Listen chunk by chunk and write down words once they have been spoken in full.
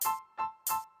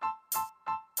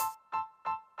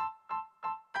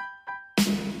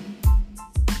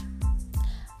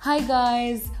Hi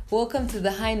guys, welcome to the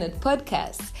High Note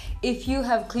Podcast. If you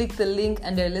have clicked the link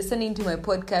and are listening to my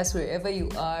podcast wherever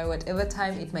you are, whatever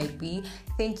time it might be,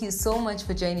 thank you so much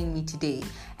for joining me today.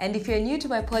 And if you're new to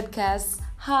my podcast,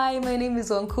 hi, my name is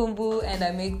Wankumbu and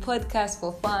I make podcasts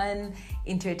for fun,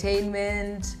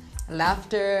 entertainment,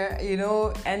 laughter,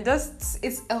 and just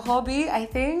it's a hobby. I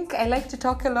think I like to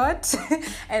talk a lot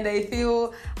and I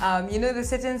feel there's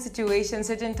certain situations,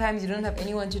 certain times you don't have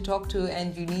anyone to talk to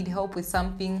and you need help with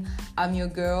something. I'm your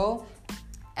girl.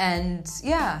 And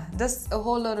just a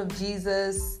whole lot of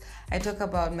Jesus. I talk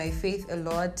about my faith a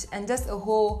lot and just a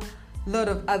whole lot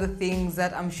of other things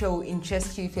that I'm sure will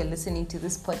interest you if you're listening to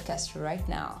this podcast right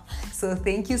now. So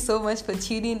thank you so much for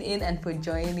tuning in and for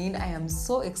joining. I am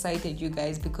so excited, you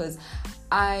guys, because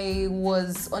I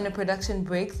was on a production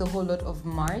break the whole lot of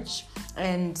March,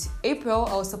 and April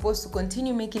I was supposed to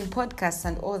continue making podcasts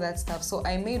and all that stuff. So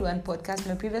I made one podcast.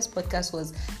 My previous podcast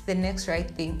was The Next Right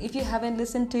Thing. If you haven't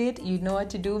listened to it, you know what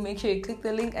to do. Make sure you click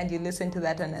the link and you listen to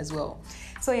that one as well.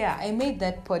 So I made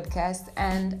that podcast,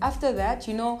 and after that,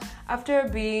 after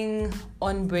being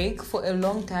on break for a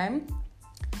long time,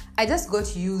 I just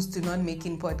got used to not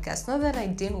making podcasts. Not that I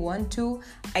didn't want to.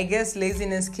 I guess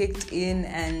laziness kicked in,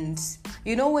 and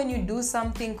when you do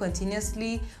something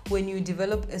continuously, when you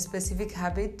develop a specific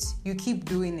habit, you keep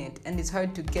doing it, and it's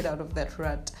hard to get out of that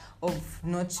rut of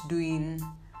not doing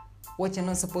what you're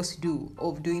not supposed to do,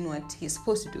 of doing what you're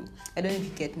supposed to do. I don't know if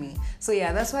you get me. So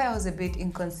that's why I was a bit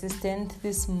inconsistent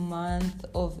this month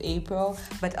of April,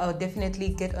 but I'll definitely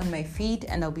get on my feet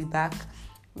and I'll be back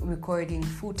recording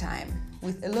full time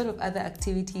with a lot of other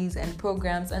activities and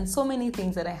programs and so many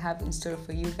things that I have in store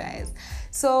for you guys.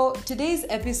 So today's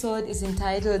episode is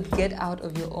entitled Get Out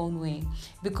of Your Own Way,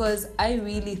 because I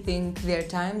really think there are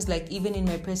times, like even in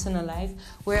my personal life,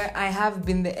 where I have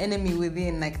been the enemy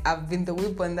within, like I've been the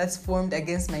weapon that's formed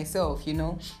against myself,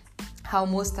 How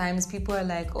most times people are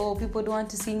like, oh, people don't want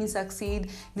to see me succeed.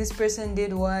 This person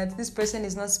did what? This person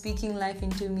is not speaking life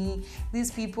into me. These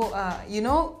people are,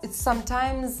 it's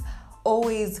sometimes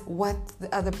always what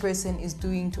the other person is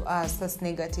doing to us that's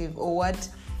negative, or what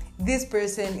this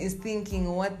person is thinking,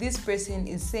 or what this person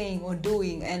is saying or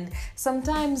doing. And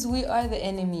sometimes we are the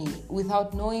enemy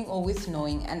without knowing or with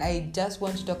knowing. And I just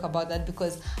want to talk about that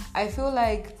because I feel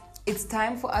like it's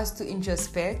time for us to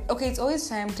introspect. Okay, it's always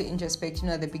time to introspect,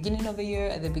 at the beginning of a year,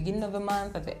 at the beginning of a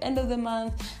month, at the end of the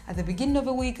month, at the beginning of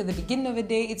a week, at the beginning of a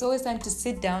day. It's always time to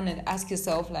sit down and ask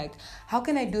yourself, like, how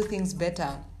can I do things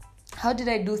better? How did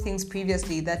I do things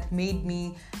previously that made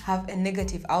me have a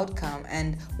negative outcome?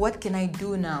 And what can I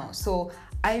do now? So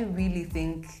I really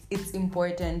think it's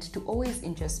important to always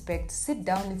introspect, sit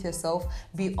down with yourself,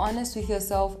 be honest with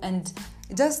yourself, and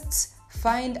just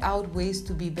find out ways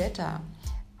to be better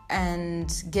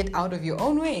and get out of your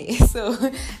own way. So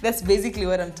that's basically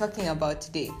what I'm talking about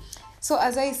today. So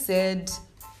as I said,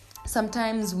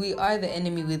 sometimes we are the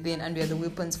enemy within and we are the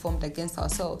weapons formed against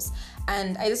ourselves.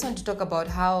 And I just want to talk about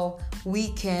how we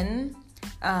can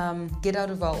get out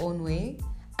of our own way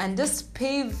and just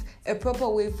pave a proper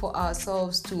way for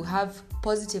ourselves to have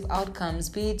positive outcomes,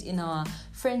 be it in our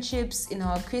friendships, in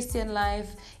our Christian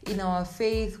life, in our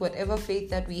faith, whatever faith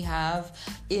that we have,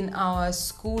 in our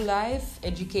school life,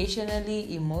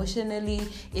 educationally, emotionally,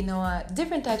 in our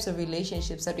different types of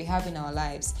relationships that we have in our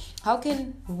lives. How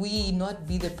can we not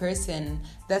be the person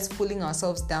that's pulling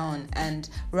ourselves down and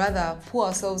rather pull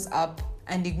ourselves up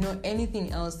and ignore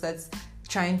anything else that's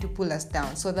trying to pull us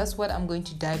down? So that's what I'm going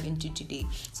to dive into today.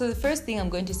 So the first thing I'm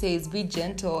going to say is be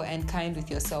gentle and kind with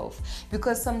yourself,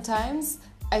 because sometimes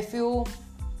I feel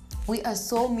we are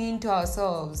so mean to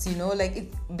ourselves,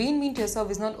 being mean to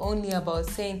yourself is not only about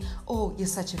saying, oh, you're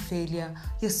such a failure,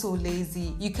 you're so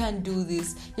lazy, you can't do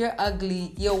this, you're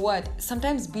ugly, you're what.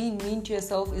 Sometimes being mean to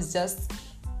yourself is just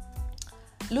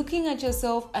looking at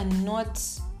yourself and not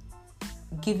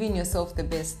giving yourself the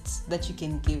best that you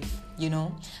can give,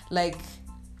 like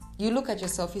you look at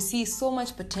yourself, you see so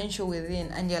much potential within,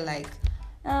 and you're like,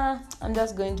 I'm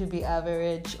just going to be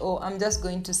average, or I'm just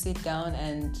going to sit down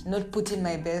and not put in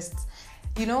my best.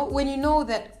 When you know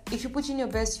that if you put in your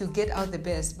best, you get out the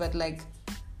best, but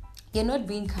you're not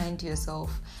being kind to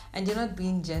yourself and you're not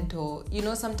being gentle.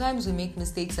 Sometimes we make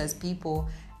mistakes as people,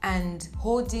 and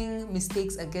holding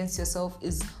mistakes against yourself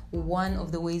is one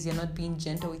of the ways you're not being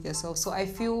gentle with yourself. So I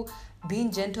feel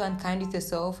being gentle and kind with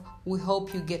yourself will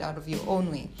help you get out of your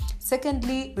own way.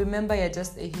 Secondly, remember you're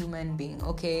just a human being,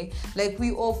 okay? Like,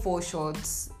 we all fall short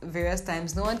various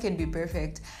times. No one can be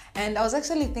perfect. And I was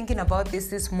actually thinking about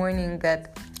this morning,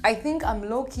 that I think I'm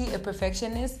low-key a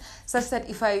perfectionist, such that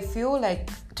if I feel like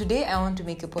today I want to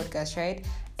make a podcast, right?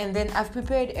 And then I've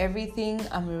prepared everything,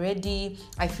 I'm ready,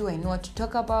 I feel I know what to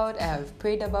talk about, I have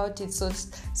prayed about it so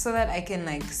that I can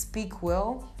like speak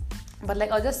well. But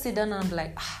like, I'll just sit down and I'm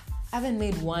like, I haven't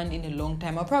made one in a long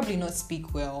time. I'll probably not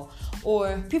speak well,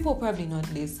 or people probably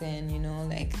not listen,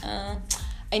 like,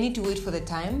 I need to wait for the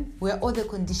time where all the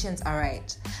conditions are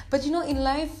right. But in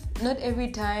life, not every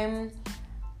time,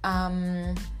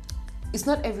 it's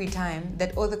not every time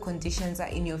that all the conditions are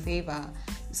in your favor.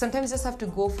 Sometimes you just have to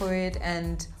go for it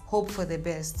and hope for the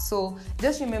best. So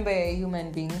just remember, you're a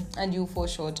human being and you fall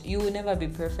short. You will never be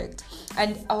perfect.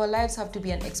 And our lives have to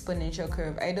be an exponential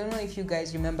curve. I don't know if you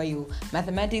guys remember your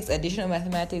mathematics, additional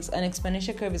mathematics. An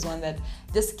exponential curve is one that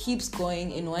just keeps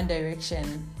going in one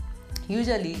direction.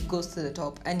 Usually it goes to the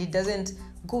top and it doesn't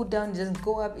go down, it doesn't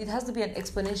go up. It has to be an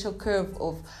exponential curve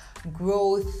of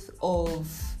growth, of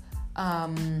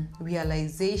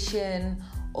realization,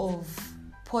 of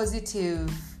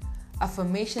positive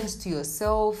affirmations to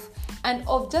yourself, and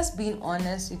of just being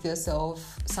honest with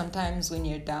yourself sometimes when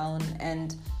you're down,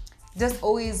 and just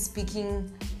always speaking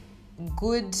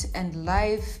good and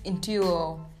life into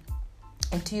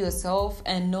yourself,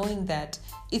 and knowing that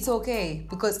it's okay,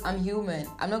 because I'm human.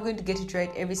 I'm not going to get it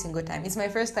right every single time. It's my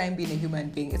first time being a human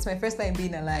being. It's my first time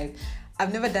being alive.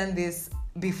 I've never done this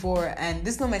before, and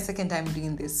this is not my second time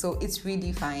doing this, so it's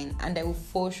really fine, and I will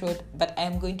fall short, but I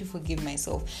am going to forgive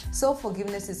myself.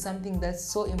 Self-forgiveness is something that's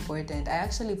so important. I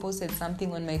actually posted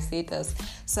something on my status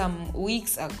some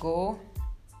weeks ago,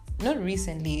 not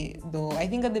recently though, I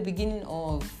think at the beginning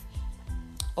of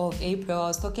April. I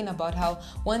was talking about how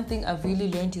one thing I've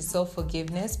really learned is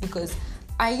self-forgiveness, because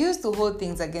I used to hold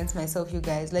things against myself, you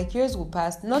guys. Like, years will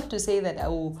pass, not to say that I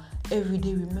will every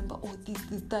day remember,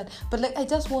 this, that, but like, I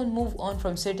just won't move on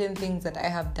from certain things that I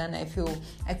have done. I feel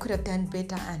I could have done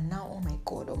better, and now, oh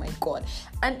my god.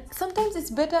 And sometimes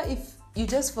it's better if you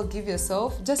just forgive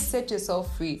yourself, just set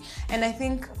yourself free. And I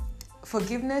think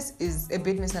forgiveness is a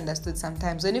bit misunderstood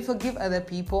sometimes. When you forgive other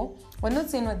people, we're not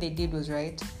saying what they did was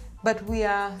right, but we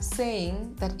are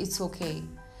saying that it's okay.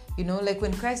 Like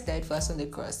when Christ died for us on the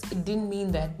cross, it didn't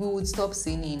mean that we would stop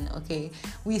sinning, okay?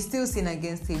 We still sin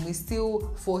against him. We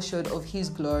still fall short of his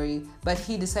glory, but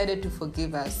he decided to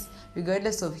forgive us,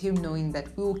 regardless of him knowing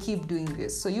that we will keep doing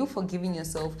this. So you forgiving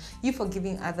yourself, you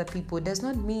forgiving other people, does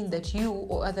not mean that you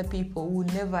or other people will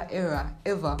never err,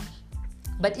 ever.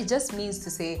 But it just means to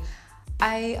say,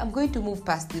 I am going to move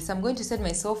past this. I'm going to set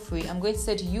myself free. I'm going to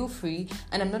set you free.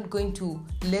 And I'm not going to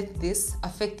let this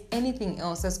affect anything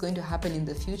else that's going to happen in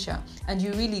the future. And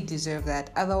you really deserve that.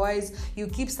 Otherwise, you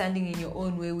keep standing in your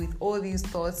own way with all these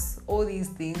thoughts, all these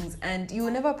things, and you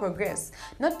will never progress.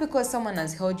 Not because someone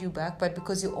has held you back, but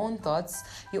because your own thoughts,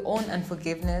 your own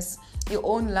unforgiveness, your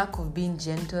own lack of being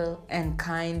gentle and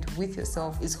kind with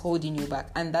yourself is holding you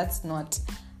back. And that's not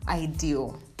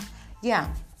ideal.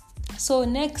 Yeah. So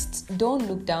next, don't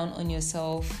look down on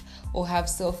yourself or have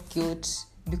self-guilt,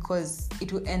 because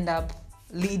it will end up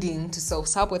leading to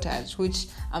self-sabotage, which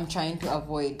I'm trying to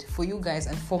avoid for you guys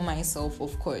and for myself,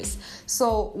 of course.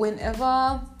 So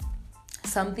whenever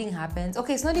something happens,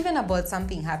 okay, it's not even about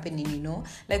something happening,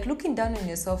 like looking down on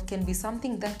yourself can be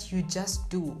something that you just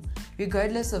do,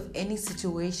 regardless of any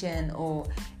situation or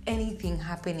anything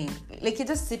happening. Like, you're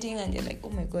just sitting and you're like, oh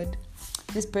my god,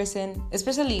 this person,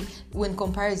 especially when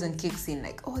comparison kicks in,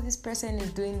 like, oh, this person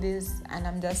is doing this and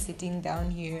I'm just sitting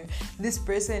down here. This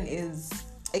person is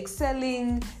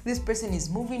excelling, this person is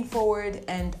moving forward,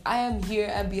 and I am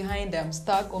here, I'm behind, I'm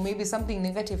stuck, or maybe something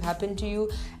negative happened to you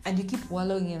and you keep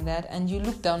wallowing in that, and you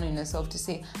look down on yourself to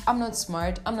say, I'm not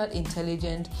smart, I'm not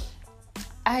intelligent,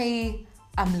 I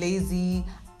am lazy,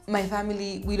 my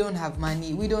family, we don't have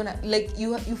money, we don't have, like,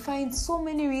 you find so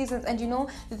many reasons. And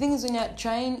the thing is,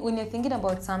 when you're thinking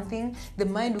about something, the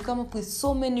mind will come up with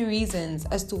so many reasons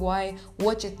as to why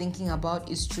what you're thinking about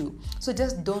is true. So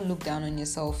just don't look down on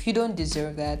yourself. You don't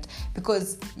deserve that,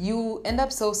 because you end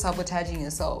up self-sabotaging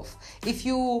yourself. If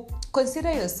you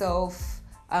consider yourself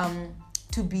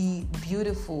to be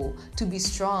beautiful, to be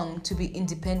strong, to be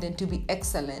independent, to be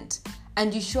excellent,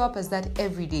 and you show up as that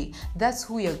every day, that's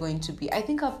who you're going to be. I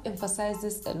think I've emphasized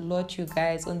this a lot, you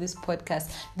guys, on this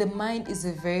podcast. The mind is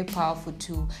a very powerful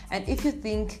tool. And if you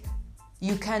think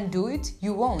you can do it,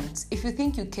 you won't. If you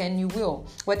think you can, you will.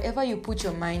 Whatever you put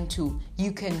your mind to,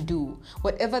 you can do.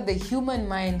 Whatever the human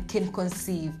mind can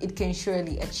conceive, it can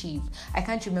surely achieve. I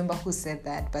can't remember who said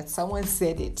that, but someone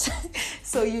said it.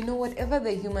 So, whatever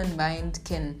the human mind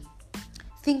can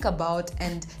think about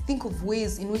and think of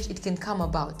ways in which it can come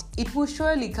about, it will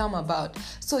surely come about.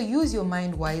 So use your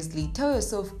mind wisely. Tell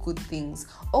yourself good things.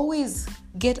 Always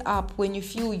get up when you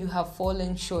feel you have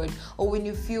fallen short, or when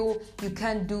you feel you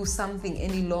can't do something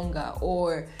any longer,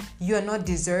 or you're not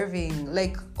deserving.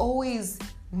 Like, always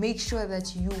make sure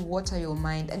that you water your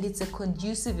mind, and it's a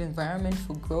conducive environment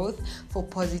for growth, for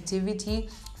positivity,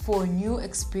 for new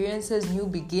experiences, new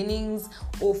beginnings,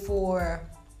 or for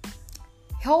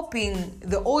helping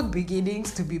the old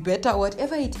beginnings to be better.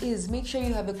 Whatever it is, make sure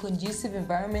you have a conducive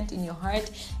environment in your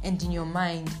heart and in your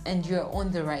mind, and you're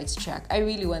on the right track. I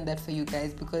really want that for you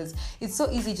guys, because it's so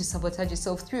easy to sabotage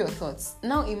yourself through your thoughts.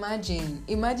 Now imagine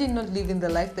not living the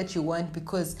life that you want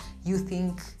because you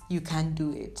think you can't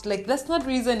do it. Like, that's not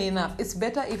reason enough. It's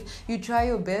better if you try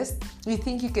your best, you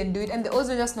think you can do it, and the odds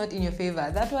are just not in your favor.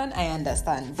 That one I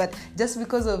understand, but just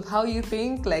because of how you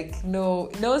think, like, no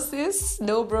sis,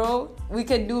 no bro, we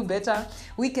can do better,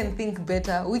 we can think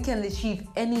better, we can achieve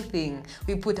anything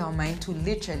we put our mind to,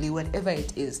 literally whatever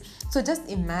it is. So just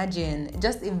envision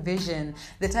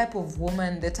the type of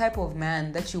woman, the type of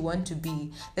man that you want to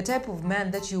be, the type of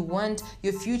man that you want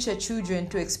your future children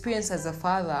to experience as a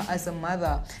father, as a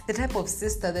mother, the type of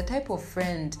sister, the type of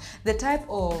friend, the type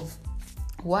of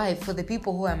wife for the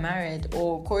people who are married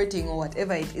or courting or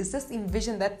whatever it is. Just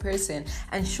envision that person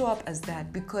and show up as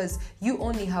that, because you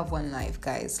only have one life,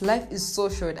 guys. Life is so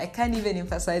short. I can't even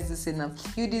emphasize this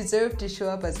enough. You deserve to show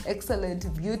up as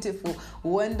excellent, beautiful,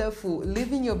 wonderful,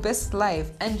 living your best life.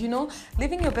 And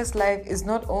living your best life is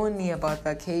not only about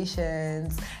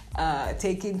vacations,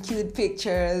 taking cute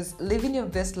pictures. Living your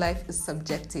best life is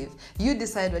subjective. You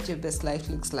decide what your best life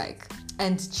looks like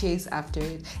and chase after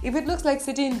it. If it looks like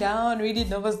sitting down, reading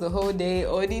novels the whole day,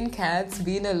 owning cats,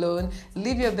 being alone,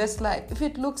 live your best life. If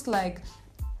it looks like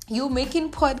you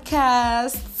making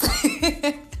podcasts,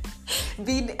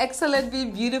 being excellent,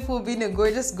 being beautiful, being a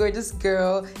gorgeous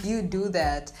girl, you do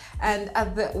that. And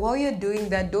while you're doing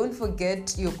that, don't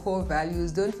forget your core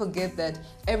values. Don't forget that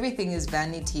everything is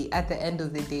vanity at the end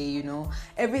of the day.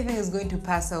 Everything is going to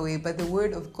pass away, but the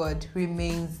word of God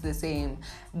remains the same.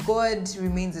 God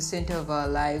remains the center of our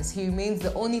lives. He remains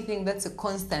the only thing that's a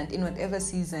constant in whatever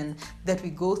season that we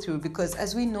go through, because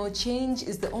as we know, change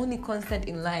is the only constant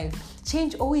in life.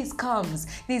 Change always comes.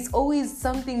 There's always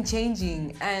something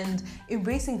changing, and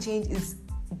embracing change is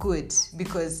good,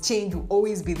 because change will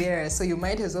always be there. So you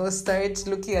might as well start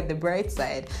looking at the bright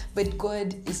side. But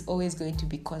God is always going to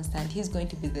be constant. He's going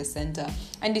to be the center.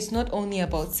 And it's not only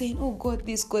about saying, oh, God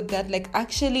this, God that. Like,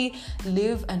 actually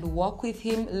live and walk with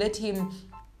Him. Let Him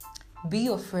be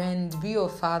your friend, be your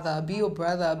father, be your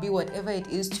brother, be whatever it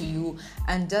is to you,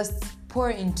 and just pour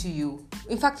into you.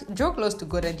 In fact, draw close to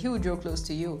God and He will draw close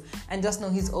to you. And just know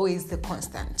He's always the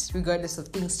constant, regardless of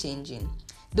things changing.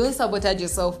 Don't sabotage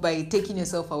yourself by taking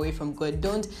yourself away from God.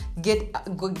 Don't get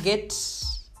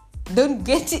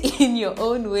in your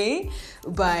own way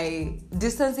by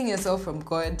distancing yourself from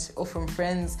God or from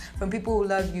friends, from people who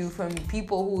love you, from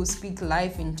people who speak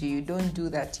life into you. Don't do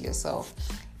that to yourself.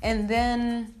 And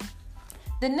then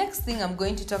the next thing I'm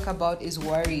going to talk about is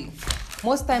worry.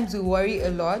 Most times we worry a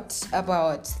lot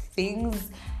about things,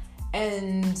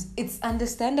 and it's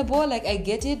understandable. Like, I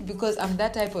get it, because I'm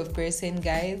that type of person,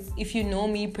 guys. If you know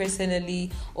me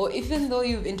personally, or even though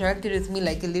you've interacted with me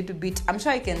like a little bit, I'm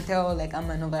sure I can tell, like, I'm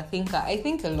an overthinker. I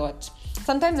think a lot.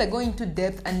 Sometimes I go into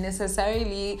depth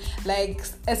unnecessarily. Like,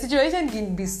 a situation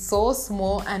can be so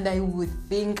small and I would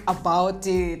think about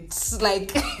it.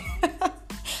 Like,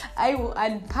 I will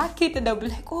unpack it and I'll be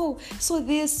like, oh, so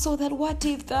this, so that, what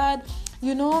if that?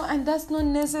 And that's not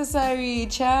necessary,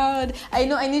 child. I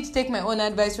know I need to take my own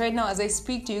advice right now. As I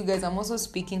speak to you guys, I'm also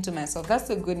speaking to myself. That's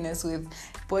the goodness with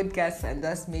podcasts and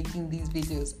us making these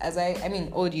videos.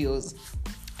 Audios.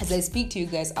 As I speak to you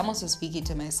guys, I'm also speaking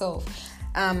to myself.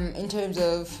 In terms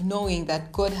of knowing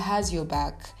that God has your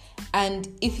back. And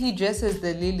if He dresses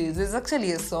the lilies, there's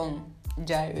actually a song,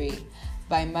 Jireh,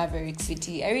 by Maverick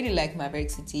City. I really like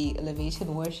Maverick City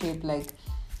Elevation Worship. Like,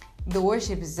 the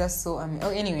worship is just so amazing.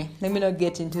 Oh, anyway, let me not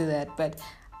get into that. But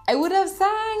I would have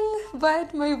sang,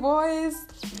 but my voice.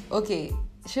 Okay,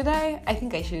 should I? I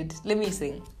think I should. Let me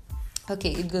sing.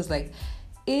 Okay, it goes like,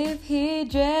 if He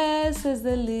dresses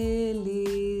the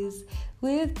lilies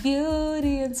with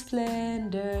beauty and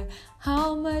splendor,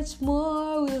 how much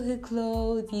more will He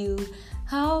clothe you?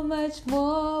 How much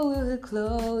more will He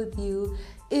clothe you?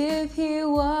 If he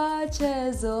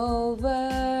watches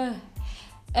over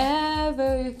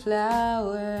every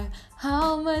flower,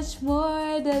 how much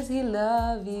more does he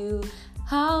love you?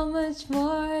 How much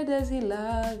more does he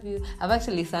love you? I've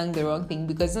actually sung the wrong thing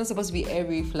because it's not supposed to be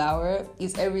every flower.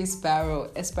 It's every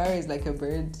sparrow. A sparrow is like a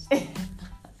bird.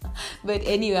 But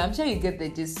anyway, I'm sure you get the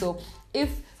gist. So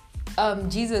if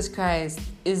Jesus Christ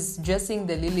is dressing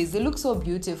the lilies, they look so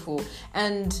beautiful.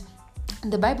 And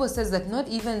the Bible says that not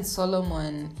even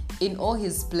Solomon in all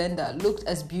his splendor looked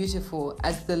as beautiful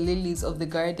as the lilies of the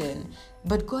garden,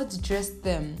 but God dressed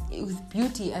them with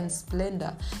beauty and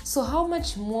splendor. So how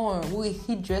much more will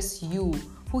he dress you,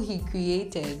 who he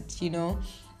created,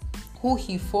 who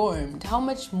he formed? How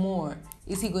much more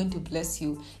is he going to bless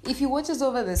you? If he watches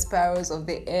over the sparrows of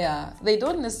the air, they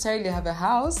don't necessarily have a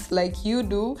house like you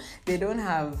do. They don't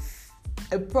have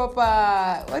a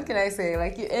proper, what can I say?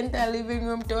 Like you enter living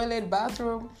room, toilet,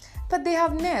 bathroom, but they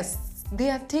have nests. They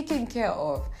are taken care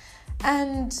of.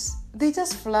 And they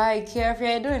just fly carefree.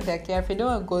 I don't know if they're carefree. No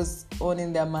one goes on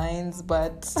in their minds.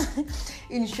 But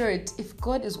in short, if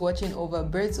God is watching over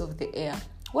birds of the air,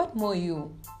 what more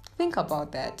you? Think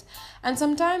about that. And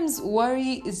sometimes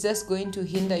worry is just going to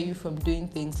hinder you from doing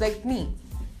things. Like me,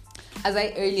 as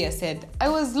I earlier said, I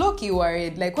was low-key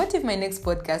worried. Like, what if my next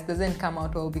podcast doesn't come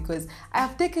out well? Because I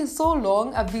have taken so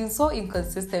long. I've been so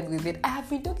inconsistent with it. I have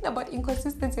been talking about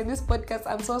inconsistency in this podcast.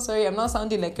 I'm so sorry. I'm not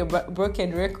sounding like a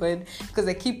broken record because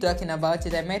I keep talking about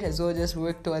it. I might as well just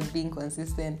work towards being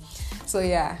consistent. So,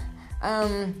 yeah.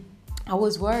 I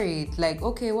was worried. Like,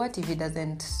 okay, what if it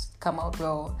doesn't come out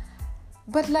well?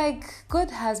 But, like,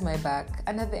 God has my back.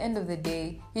 And at the end of the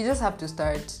day, you just have to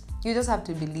start. You just have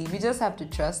to believe. You just have to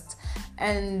trust.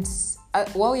 And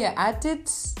while you're at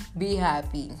it, be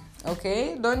happy.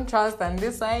 Okay? Don't trust on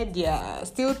this side. Yeah.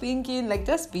 Still thinking. Like,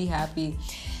 just be happy.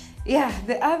 Yeah.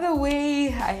 The other way,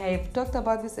 I have talked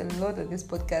about this a lot on this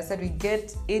podcast, that we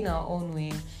get in our own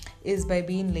way is by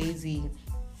being lazy.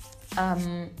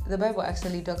 The Bible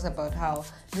actually talks about how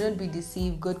do not be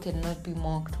deceived. God cannot be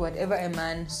mocked. Whatever a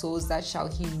man sows, that shall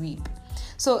he reap.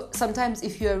 So sometimes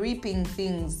if you're reaping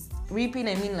things, reaping,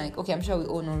 I mean, like, okay, I'm sure we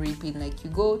all know reaping. Like, you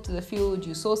go to the field,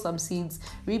 you sow some seeds.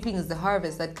 Reaping is the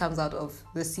harvest that comes out of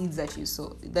the seeds that you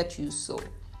sow.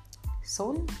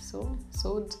 Sowed?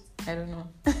 I don't know.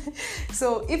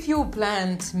 So if you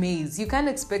plant maize, you can't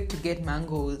expect to get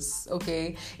mangoes,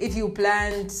 okay? If you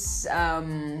plant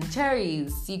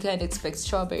cherries, you can't expect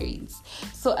strawberries.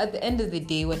 So at the end of the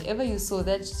day, whatever you sow,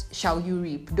 that shall you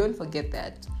reap. Don't forget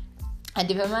that. And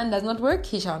if a man does not work,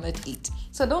 he shall not eat.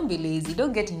 So don't be lazy.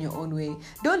 Don't get in your own way.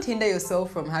 Don't hinder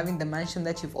yourself from having the mansion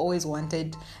that you've always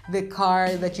wanted, the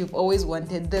car that you've always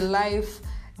wanted, the life,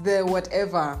 the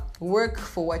whatever. Work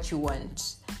for what you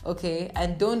want, okay?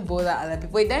 And don't bother other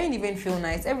people. It doesn't even feel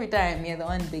nice. Every time you're the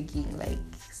one begging, like,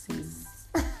 sis,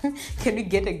 can you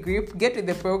get a grip? Get with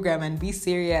the program and be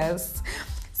serious.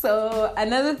 So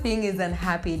another thing is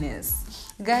unhappiness.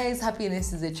 Guys,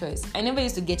 happiness is a choice. I never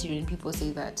used to get it when people say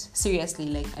that. Seriously,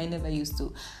 like, I never used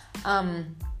to.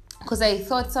 Because I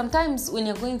thought sometimes when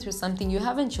you're going through something, you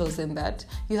haven't chosen that.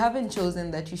 You haven't chosen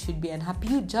that you should be unhappy.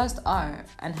 You just are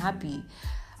unhappy.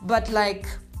 But, like,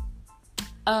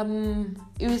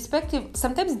 irrespective,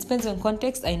 sometimes it depends on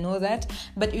context, I know that.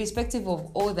 But irrespective of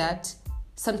all that,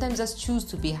 sometimes just choose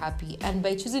to be happy. And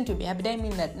by choosing to be happy, I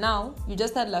mean that now you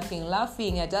just start laughing.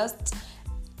 I just...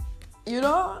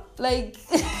 like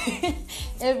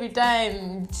every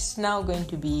time it's now going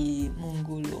to be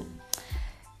Mungulu.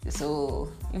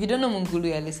 So if you don't know Mungulu,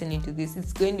 you're listening to this,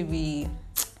 it's going to be,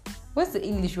 what's the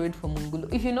English word for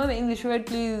Mungulu? If you know the English word,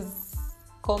 please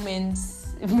comment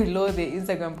below the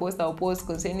Instagram post I'll post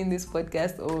concerning this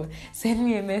podcast, or send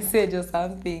me a message or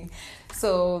something.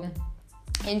 So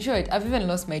in short, I've even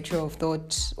lost my train of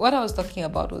thought. What I was talking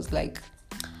about was like,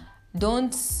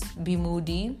 don't be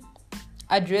moody.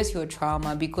 Address your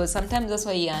trauma, because sometimes that's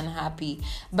why you're unhappy.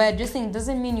 By addressing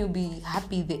doesn't mean you'll be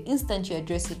happy the instant you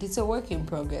address it. It's a work in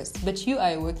progress, but you are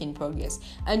a work in progress,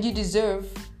 and you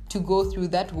deserve to go through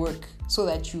that work so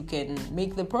that you can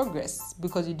make the progress,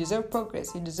 because you deserve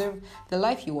progress. You deserve the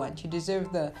life you want. You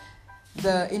deserve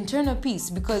the internal peace,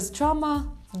 because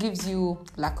trauma gives you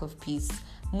lack of peace.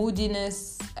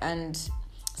 Moodiness and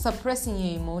suppressing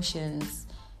your emotions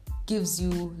gives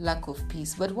you lack of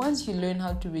peace. But once you learn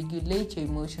how to regulate your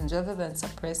emotions rather than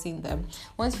suppressing them,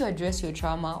 once you address your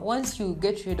trauma, once you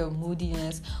get rid of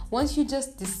moodiness, once you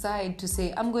just decide to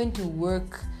say, I'm going to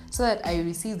work so that I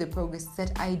receive the progress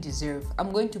that I deserve,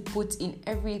 I'm going to put in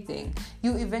everything,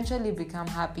 you eventually become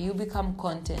happy, you become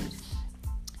content,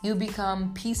 you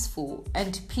become peaceful.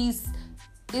 And peace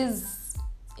is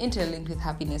interlinked with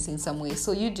happiness in some way.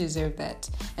 So you deserve that,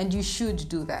 and you should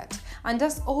do that. And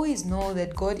just always know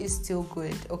that God is still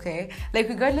good, okay? Like,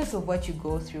 regardless of what you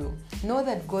go through, know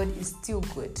that God is still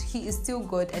good. He is still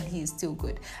God, and He is still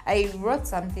good. I wrote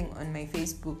something on my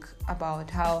Facebook about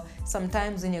how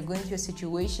sometimes when you're going through a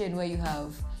situation where you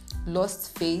have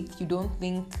lost faith, you don't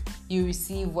think you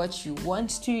receive what you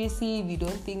want to receive, you don't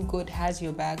think God has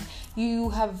your back, you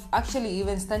have actually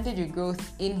even stunted your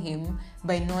growth in Him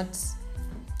by not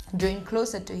drawing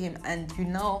closer to Him, and you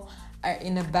now are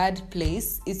in a bad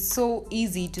place. It's so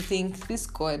easy to think, this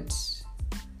God,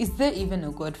 is there even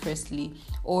a God, firstly?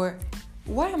 Or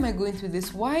why am I going through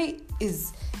this? Why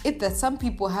is it that some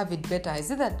people have it better? Is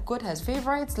it that God has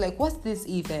favorites? Like, what's this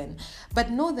even?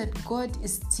 But know that God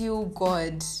is still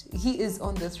God. He is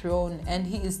on the throne, and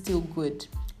He is still good,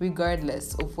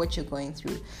 regardless of what you're going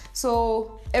through.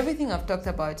 So everything I've talked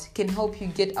about can help you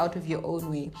get out of your own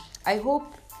way. I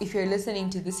hope if you're listening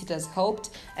to this, it has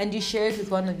helped, and you share it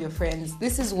with one of your friends.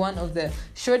 This is one of the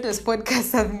shortest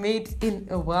podcasts I've made in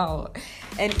a while,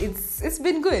 and it's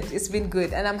been good. It's been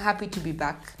good, and I'm happy to be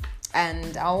back.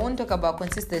 And I won't talk about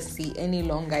consistency any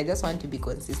longer. I just want to be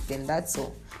consistent, that's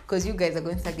all. Because you guys are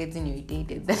going to start getting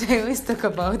irritated that I always talk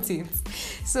about it.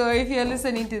 So if you're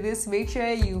listening to this, make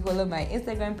sure you follow my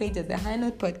Instagram page at The High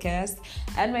Note Podcast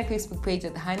and my Facebook page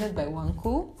at The High Note by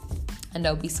Wanku, and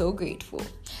I'll be so grateful.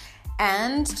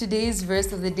 And today's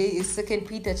verse of the day is 2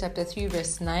 Peter chapter 3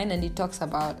 verse 9, and it talks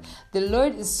about the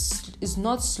Lord is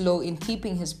not slow in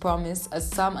keeping His promise, as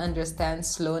some understand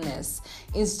slowness.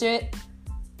 Instead,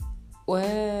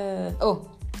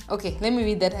 let me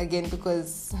read that again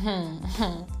because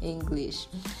English.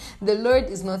 The Lord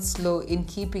is not slow in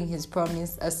keeping His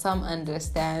promise, as some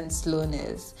understand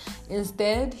slowness.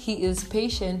 Instead, He is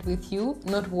patient with you,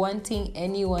 not wanting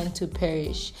anyone to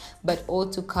perish, but all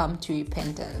to come to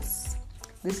repentance.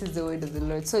 This is the word of the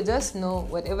Lord. So just know,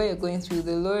 whatever you're going through,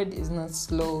 the Lord is not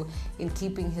slow in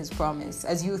keeping His promise,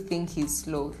 as you think He's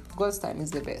slow. God's time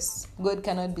is the best. God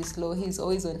cannot be slow. He's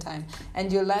always on time.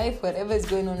 And your life, whatever is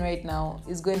going on right now,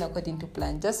 is going according to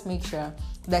plan. Just make sure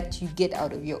that you get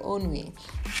out of your own way.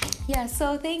 Yeah,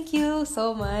 so thank you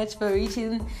so much for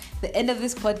reaching the end of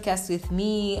this podcast with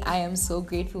me. I am so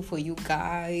grateful for you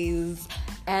guys.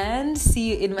 And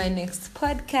see you in my next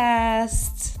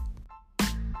podcast.